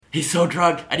He's so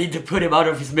drunk, I need to put him out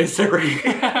of his misery.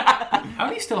 How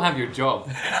do you still have your job?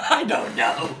 I don't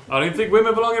know. I don't think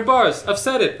women belong in bars. I've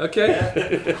said it,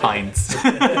 okay? Heinz.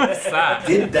 Sad.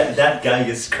 Did that guy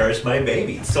just curse my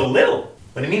baby? So little.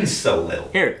 What do you mean so little?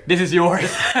 Here, this is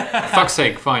yours. Fuck's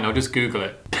sake, fine, I'll just Google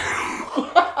it.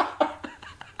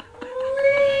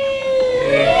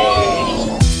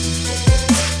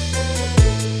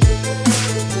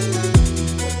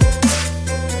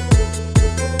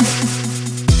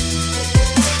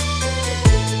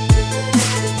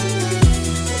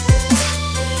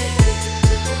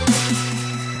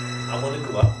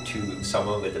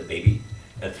 Someone with a baby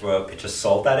and throw a pitch of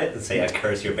salt at it and say, I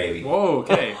curse your baby. Whoa,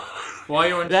 okay. Why are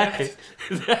you on that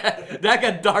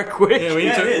got dark quick. Yeah,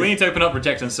 we need to open up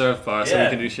Reject and Serve bar so we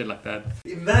can do shit like that.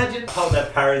 Imagine how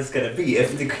that parent's gonna be.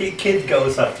 If the kid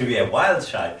goes up to be a wild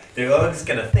child, they're always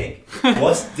gonna think,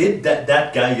 did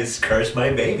that guy just curse my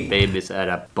baby? Babies at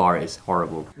a bar is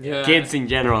horrible. Yeah. Kids in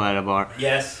general at a bar.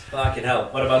 Yes, fucking hell.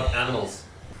 What about animals?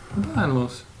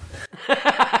 Animals.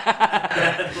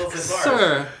 Animals in bars.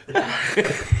 Sir.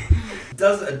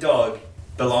 Does a dog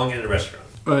belong in a restaurant?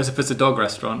 Whereas if it's a dog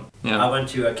restaurant, yeah. I went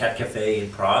to a cat cafe in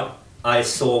Prague. I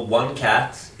saw one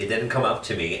cat. It didn't come up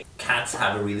to me. Cats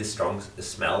have a really strong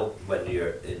smell when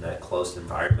you're in a closed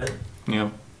environment. Yeah.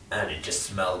 And it just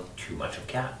smelled too much of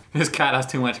cat. This cat has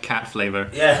too much cat flavor.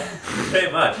 Yeah,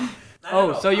 pretty much.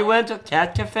 Oh, so you went to a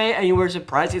cat cafe and you were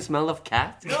surprised it smelled of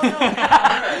cat? No.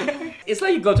 It's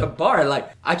like you go to a bar and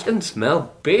like, I can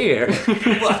smell beer.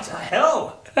 What the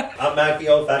hell? I might be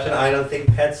old-fashioned. I don't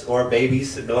think pets or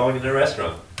babies belong in a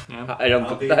restaurant. Yeah. I don't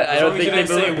think they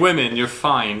say belong. women, you're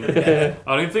fine. I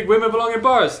don't think women belong in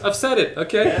bars. I've said it,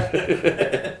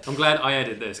 okay? I'm glad I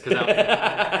edited this because that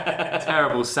was a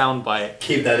terrible soundbite.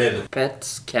 Keep that in.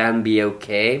 Pets can be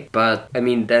okay, but I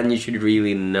mean, then you should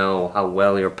really know how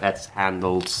well your pet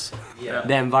handles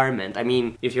the environment. I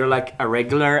mean, if you're like a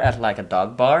regular at like a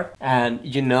dog bar and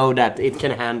you know that it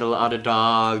can handle other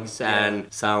dogs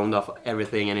and sound of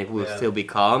everything and it will still be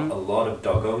calm. A lot of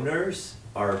dog owners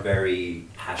are very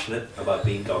passionate about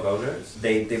being dog owners.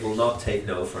 They will not take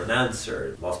no for an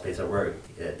answer. Last place I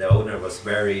worked, the owner was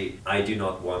very, I do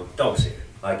not want dogs here.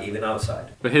 Like even outside.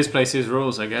 But his place is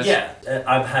rules, I guess. Yeah,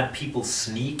 I've had people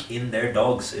sneak in their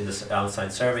dogs in the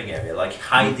outside serving area, like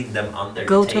hiding them under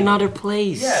Go the to table. another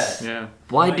place. Yeah.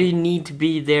 Why do you need to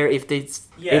be there if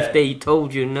they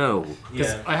told you no?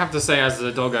 Because I have to say, as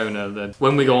a dog owner, that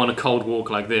when we go on a cold walk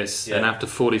like this, and after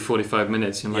 40-45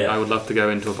 minutes, you're like, I would love to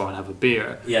go into a bar and have a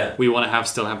beer. Yeah. We want to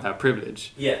still have that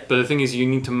privilege. Yeah. But the thing is, you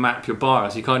need to map your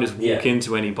bars. You can't just walk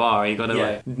into any bar. You got to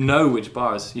like know which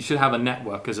bars. You should have a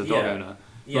network as a dog owner.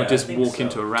 Not just walk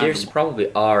into a random. There's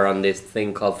probably are on this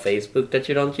thing called Facebook that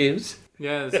you don't use.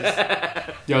 Yeah,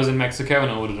 I was in Mexico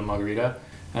and I ordered a margarita,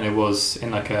 and it was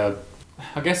in like a,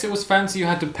 I guess it was fancy. You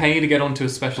had to pay to get onto a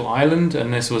special island,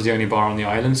 and this was the only bar on the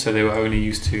island, so they were only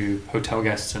used to hotel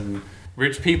guests and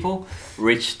rich people.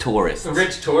 Rich tourists.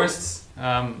 Rich tourists.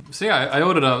 So yeah, I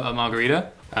ordered a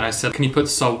margarita, and I said, can you put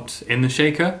salt in the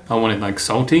shaker? I want it like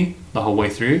salty the whole way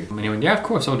through. And he went, yeah, of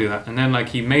course, I'll do that. And then like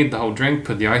he made the whole drink,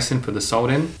 put the ice in, put the salt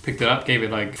in, picked it up, gave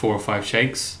it like 4 or 5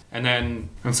 shakes. And then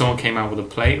when someone came out with a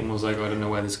plate and was like, I don't know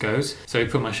where this goes. So he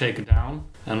put my shaker down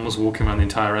and was walking around the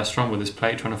entire restaurant with his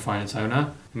plate trying to find its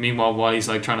owner. Meanwhile, while he's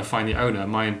like trying to find the owner,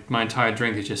 my entire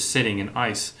drink is just sitting in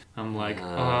ice. I'm like,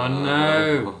 oh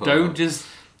no, don't just...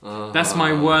 That's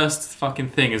my worst fucking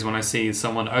thing is when I see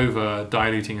someone over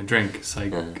diluting a drink. It's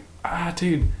like,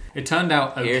 dude, it turned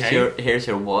out okay. Here's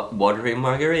your watery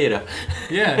margarita.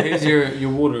 Yeah, here's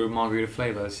your water margarita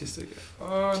flavor. It's just like,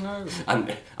 oh no.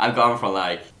 I've gone from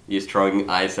like just throwing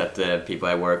ice at the people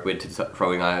I work with to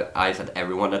throwing ice at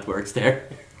everyone that works there.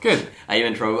 Good. I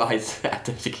even throw ice at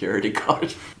the security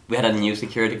guard. We had a new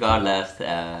security guard last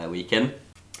weekend.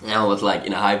 And I was like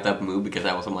in a hyped up mood because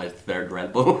I was on my 3rd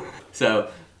Red Bull. So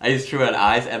I just threw an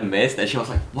ice and missed, and she was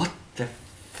like, what the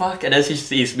fuck? And then she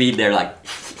sees me there like...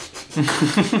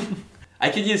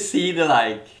 I could just see the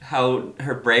like, how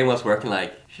her brain was working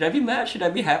like, should I be mad? Should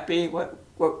I be happy? What?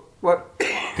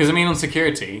 Because I mean on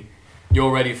security,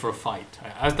 you're ready for a fight.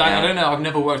 I don't know, I've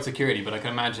never worked security, but I can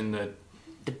imagine that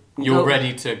you're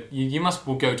ready to... You must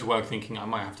go to work thinking, I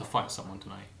might have to fight someone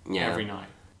tonight. Yeah. Every night.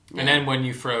 And then when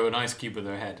you throw an ice cube at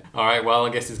their head, alright, well, I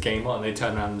guess it's game on. They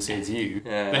turn around and see it's you.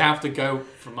 Yeah. They have to go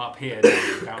from up here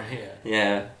down here.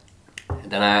 Yeah.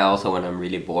 Then I also, when I'm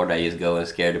really bored, I just go and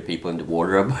scare the people in the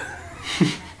wardrobe.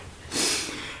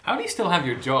 How do you still have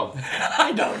your job?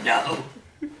 I don't know.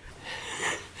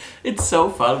 It's so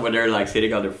fun when they're like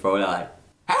sitting on their phone like,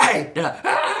 hey,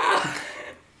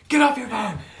 get off your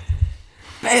phone.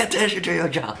 Pay attention to your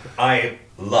job. I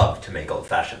love to make old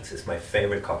fashions. It's my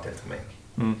favorite cocktail to make.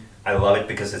 Mm. I love it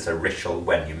because it's a ritual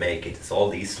when you make it. It's all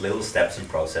these little steps and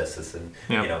processes, and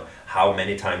Yeah. you know how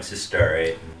many times you stir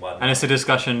it and what. And it's a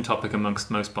discussion topic amongst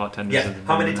most bartenders. Yeah.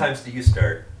 How many times do you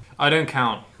stir? I don't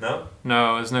count. No.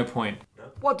 No, there's no point.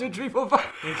 1, 2, 3, 4, 5.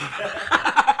 Do you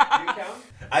count?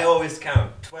 I always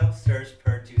count 12 stirs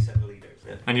per 2 centiliters.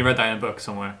 Yeah. And you read that in a book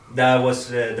somewhere. That was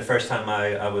the first time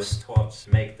I was taught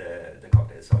to make the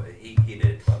cocktail. So he did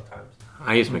it 12 times.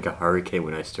 I used to make a hurricane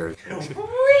when I stirred.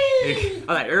 I'm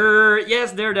like,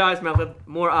 yes, there the ice melted.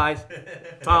 More ice.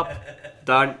 Top.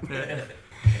 Done.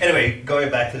 Anyway,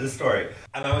 going back to the story,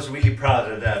 and I was really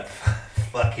proud of that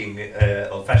fucking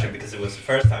old fashioned because it was the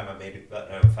first time I made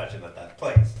an old fashioned at that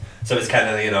place. So it's kind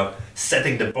of, you know,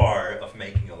 setting the bar of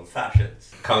making old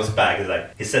fashions. Comes back, is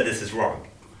like, he said this is wrong.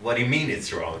 What do you mean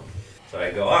it's wrong? So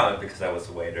I go on because I was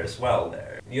a waiter as well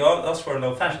there. You asked for an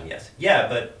old fashioned, yes. Yeah,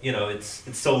 but you know, it's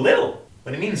so little.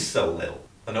 What do you mean so little?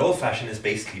 An old fashioned is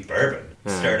basically bourbon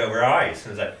stirred over ice.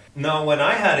 And it's like, no, when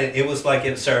I had it, it was like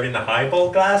it served in a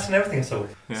highball glass and everything. So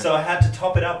I had to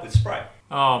top it up with Sprite.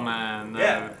 Oh man, no.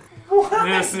 Yeah.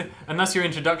 Yes, and that's your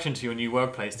introduction to your new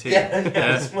workplace too.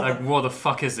 Yeah. Like, what the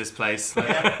fuck is this place? Like,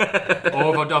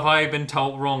 or have I been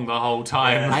told wrong the whole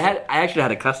time? I actually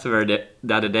had a customer the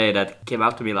other day that came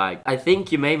up to me like, I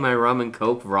think you made my rum and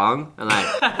coke wrong. And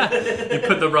like, You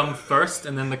put the rum first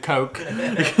and then the coke.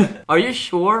 are you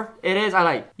sure it is? I'm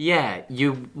like, yeah,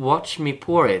 you watch me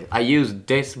pour it. I used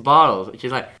this bottle.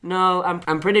 She's like, no,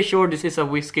 I'm pretty sure this is a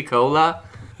whiskey cola.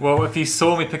 Well, if you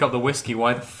saw me pick up the whiskey,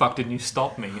 why the fuck didn't you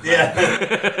stop me? Yeah.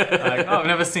 Like, oh, I've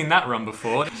never seen that rum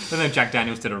before. I don't know Jack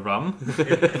Daniels did a rum.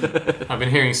 I've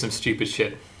been hearing some stupid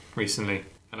shit recently,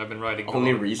 and I've been writing.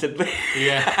 Only recently?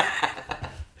 Yeah.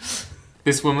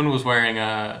 This woman was wearing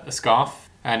a scarf,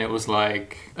 and it was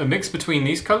like a mix between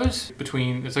these colors.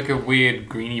 It's like a weird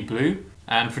greeny blue.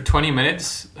 And for 20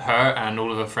 minutes, her and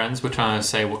all of her friends were trying to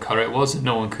say what color it was, and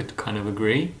no one could kind of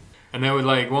agree. And they were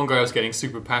like, one guy was getting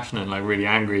super passionate, like really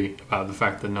angry about the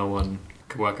fact that no one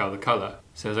could work out the color.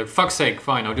 So I was like, fuck's sake,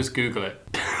 fine, I'll just Google it.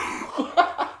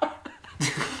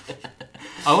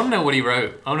 I want to know what he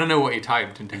wrote. I want to know what he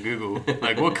typed into Google.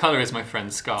 Like, what color is my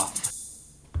friend's scarf?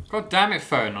 God damn it,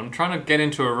 phone. I'm trying to get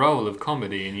into a role of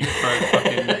comedy and you throw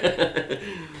fucking...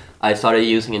 I started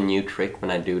using a new trick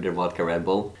when I do the vodka Red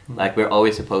Bull. Like, we're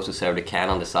always supposed to serve the can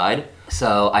on the side.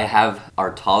 So I have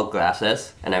our tall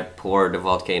glasses and I pour the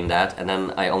vodka in that, and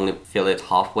then I only fill it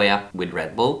halfway up with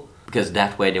Red Bull. Because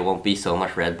that way there won't be so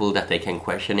much Red Bull that they can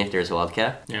question if there's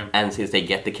vodka. Yeah. And since they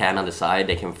get the can on the side,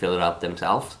 they can fill it up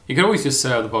themselves. You could always just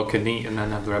serve the vodka neat and then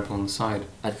have the Red Bull on the side.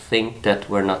 I think that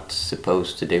we're not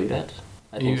supposed to do that.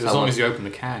 I think As long as you open the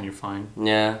can, you're fine.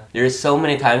 Yeah. There's so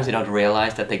many times you don't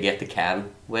realize that they get the can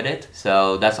with it.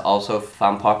 So that's also a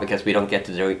fun part because we don't get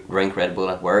to drink Red Bull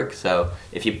at work. So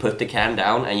if you put the can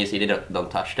down and you see they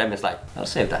don't touch them, it's like, I'll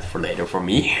save that for later for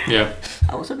me. Yeah.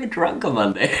 I was a bit drunk on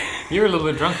Monday. You were a little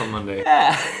bit drunk on Monday.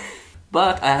 Yeah.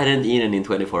 But I hadn't eaten in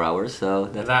 24 hours, so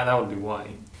That would be why.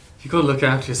 You gotta look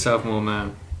after yourself more,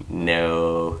 man.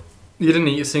 No. You didn't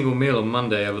eat a single meal on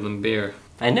Monday other than beer.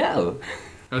 I know.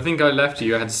 I think I left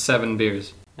you, I had 7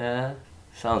 beers. Yeah.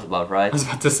 Sounds about I right. was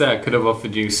about to say I could have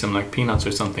offered you some like peanuts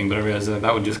or something, but I realized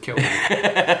that would just kill me.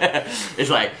 It's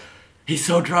like, he's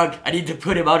so drunk, I need to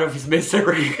put him out of his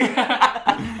misery.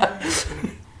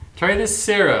 Try this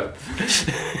syrup.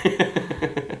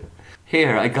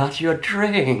 Here, I got you a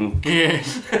drink. Yeah.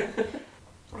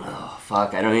 Oh,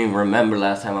 fuck, I don't even remember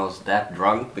last time I was that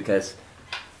drunk because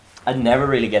I never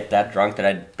really get that drunk that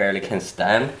I barely can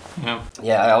stand. Yeah.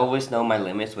 Yeah, I always know my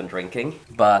limits when drinking,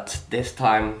 but this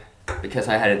time, because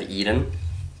I hadn't eaten,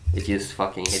 it just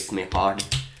fucking hit me hard.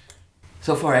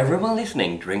 So for everyone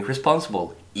listening, drink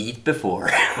responsible. Eat before.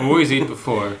 Always eat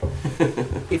before.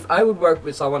 If I would work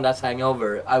with someone that's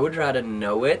hangover, I would rather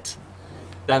know it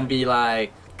than be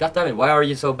like, God damn it, why are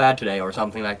you so bad today? Or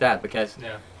something like that. Because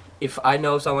Yeah. if I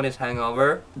know someone is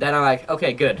hangover, then I'm like,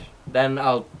 okay, good. Then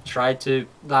I'll try to,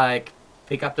 like,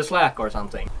 pick up the slack or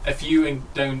something. If you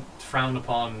don't frown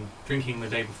upon drinking the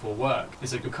day before work,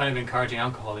 it's like you're kind of encouraging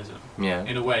alcoholism Yeah.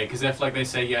 in a way. Because if like they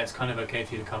say, yeah, it's kind of okay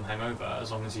for you to come hangover as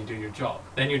long as you do your job,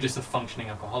 then you're just a functioning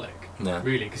alcoholic. Yeah.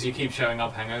 Really, because you keep showing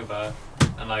up hangover,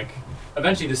 and like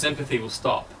eventually the sympathy will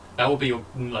stop. That will be your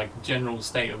like general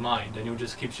state of mind, and you'll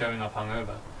just keep showing up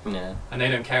hungover. Yeah. And they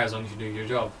don't care as long as you do your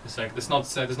job. It's like there's not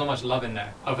much love in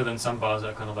there, other than some bars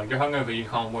that are kind of like you're hungover, you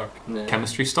can't work. Yeah.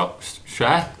 Chemistry stop.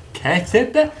 Hi,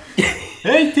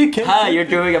 you're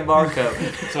doing a Marco.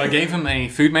 So I gave him a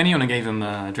food menu and I gave him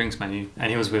a drinks menu,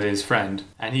 and he was with his friend,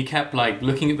 and he kept like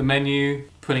looking at the menu,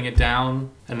 putting it down,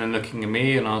 and then looking at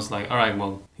me, and I was like, all right,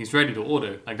 well, he's ready to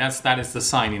order. Like that is the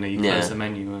sign, you close the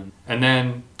menu, and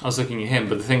then I was looking at him,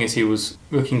 but the thing is, he was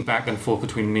looking back and forth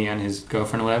between me and his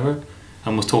girlfriend or whatever,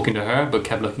 and was talking to her, but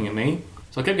kept looking at me.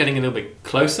 So I kept getting a little bit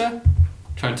closer,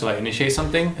 trying to like initiate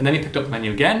something, and then he picked up the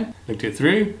menu again, looked it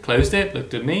through, closed it,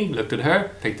 looked at me, looked at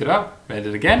her, picked it up, read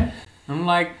it again, and I'm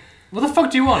like, what the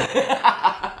fuck do you want?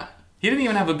 He didn't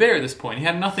even have a beer at this point. He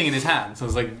had nothing in his hand. So I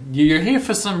was like, you're here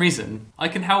for some reason. I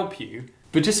can help you.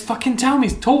 But just fucking tell me,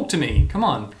 talk to me. Come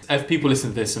on. If people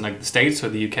listen to this in like the States or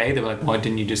the UK, they were like, why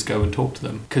didn't you just go and talk to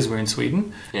them? Because we're in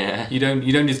Sweden. Yeah. You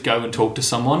don't just go and talk to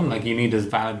someone. Like, you need a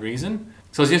valid reason.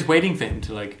 So I was just waiting for him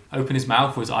to like open his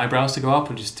mouth or his eyebrows to go up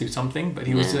and just do something. But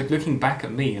he was like looking back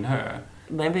at me and her.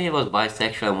 Maybe he was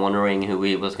bisexual and wondering who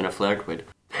he was going to flirt with.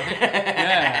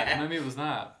 Yeah, maybe it was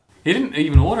that. He didn't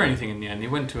even order anything in the end. He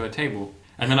went to a table.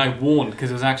 And then I warned,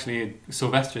 because it was actually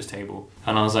Sylvester's table.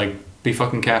 And I was like, be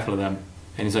fucking careful of them.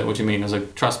 And he's like, what do you mean? I was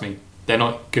like, trust me. They're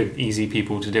not good, easy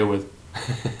people to deal with.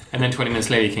 And then 20 minutes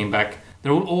later he came back.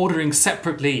 They're all ordering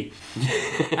separately.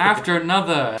 After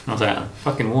another. I was like, I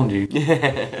fucking warned you.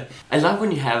 I love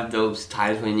when you have those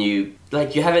times when you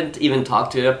haven't even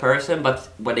talked to a person, but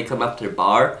when they come up to the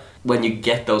bar, when you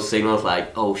get those signals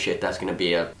like, oh shit, that's gonna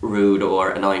be a rude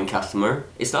or annoying customer.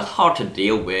 It's not hard to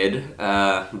deal with,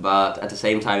 but at the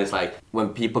same time, it's like when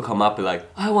people come up and like,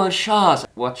 I want shots.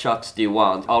 What shots do you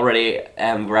want? Already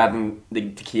grabbing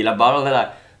the tequila bottle, they're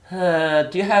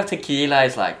like, do you have tequila?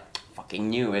 It's like, fucking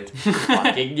knew it.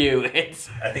 Fucking knew it.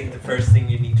 I think the first thing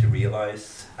you need to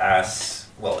realize as,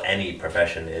 well, any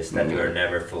profession is that you are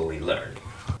never fully learned.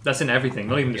 That's in everything,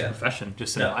 not even just profession,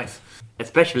 just in life.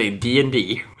 Especially in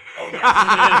D&D. Oh,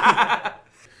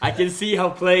 I can see how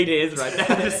played it is right now.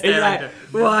 It's like,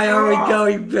 why are we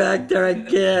going back there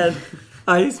again?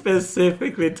 I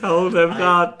specifically told them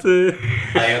not to.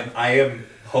 I am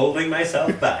holding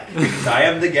myself back because I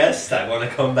am the guest. I want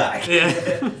to come back.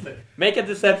 Yeah. Make a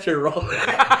deception roll.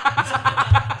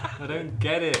 I don't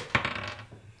get it.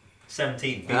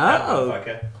 17. Oh,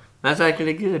 that's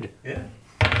actually good. Yeah.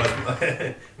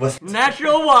 Was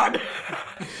natural one.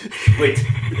 Wait.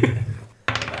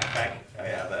 I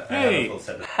have a full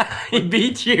set of... He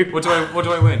beat you. What do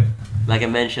I win? Like I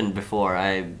mentioned before,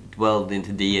 I dwelled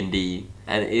into D&D,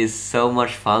 and it is so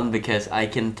much fun because I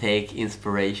can take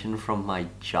inspiration from my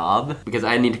job, because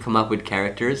I need to come up with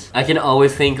characters. I can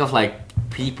always think of like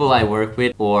people I work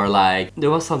with, or like there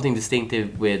was something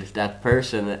distinctive with that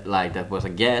person, like that was a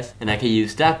guest, and I can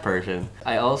use that person.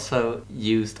 I also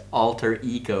used alter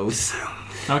egos.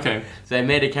 Okay. So I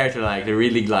made a character like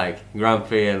really like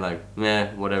grumpy and like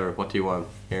meh, whatever, what do you want?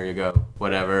 Here you go,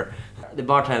 whatever. The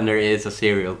bartender is a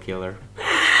serial killer.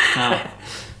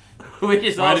 Which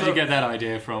is Where did you get that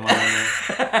idea from?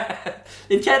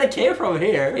 It kind of came from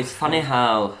here. It's funny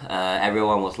how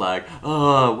everyone was like,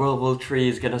 oh, World War III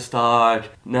is gonna start,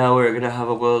 now we're gonna have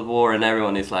a world war, and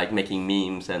everyone is like making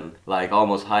memes and like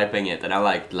almost hyping it. And I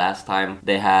like last time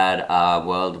they had a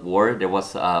world war, there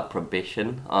was a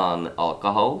prohibition on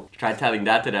alcohol. Try telling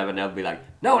that to them and they'll be like,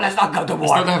 no, let's not go to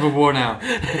war. Let's not have a war now.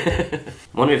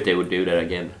 Wonder if they would do that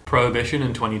again. Prohibition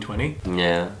in 2020?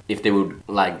 Yeah, if they would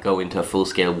like go into a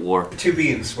full-scale war. The two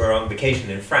beans were on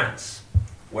vacation in France.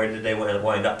 Where did they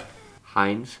wind up?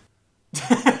 Heinz?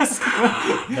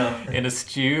 No. In a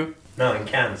stew? No, in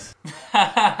Cannes.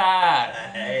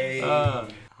 Hey.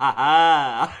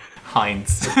 Ha-ha!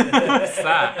 Heinz. What's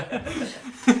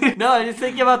that? No, I just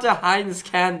think about the Heinz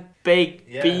canned baked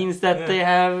beans that they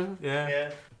have.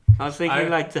 Yeah. I was thinking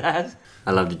like that.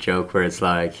 I love the joke where it's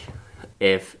like,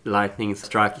 if lightning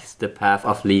strikes the path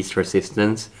of least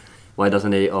resistance, why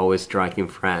doesn't it always strike in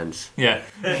France? Yeah.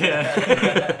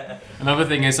 Another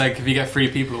thing is like if you get 3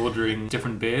 people ordering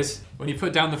different beers, when you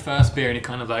put down the first beer and you're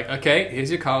kind of like, okay, here's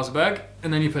your Carlsberg,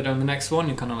 and then you put down the next one,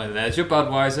 you're kind of like, there's your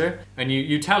Budweiser, and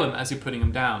you tell them as you're putting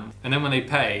them down, and then when they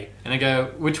pay, and they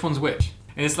go, which one's which?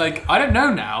 And it's like, I don't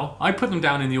know now, I put them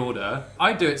down in the order,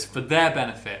 I do it for their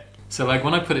benefit. So like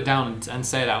when I put it down and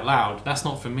say it out loud, that's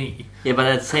not for me. Yeah, but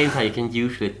at the same time you can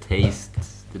usually taste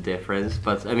the difference.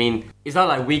 But I mean, it's not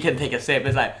like we can take a sip.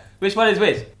 It's like, which one is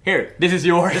which? Here, this is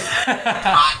yours.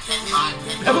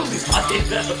 That would be funny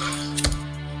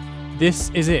though. This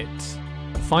is it.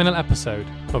 Final episode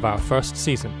of our first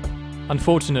season.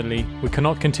 Unfortunately, we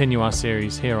cannot continue our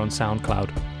series here on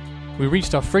SoundCloud. We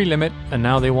reached our free limit and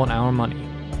now they want our money.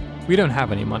 We don't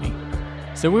have any money.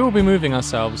 So we will be moving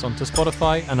ourselves onto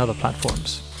Spotify and other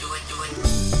platforms.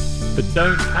 But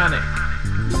don't panic.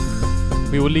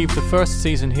 We will leave the first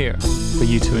season here for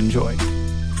you to enjoy.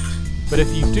 But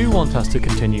if you do want us to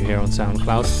continue here on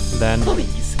SoundCloud, then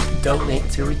Please donate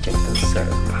to Reject and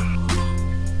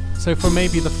Serve. So for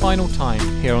maybe the final time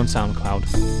here on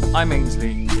SoundCloud, I'm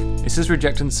Ainsley, this is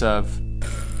Reject and Serve,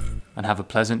 and have a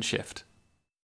pleasant shift.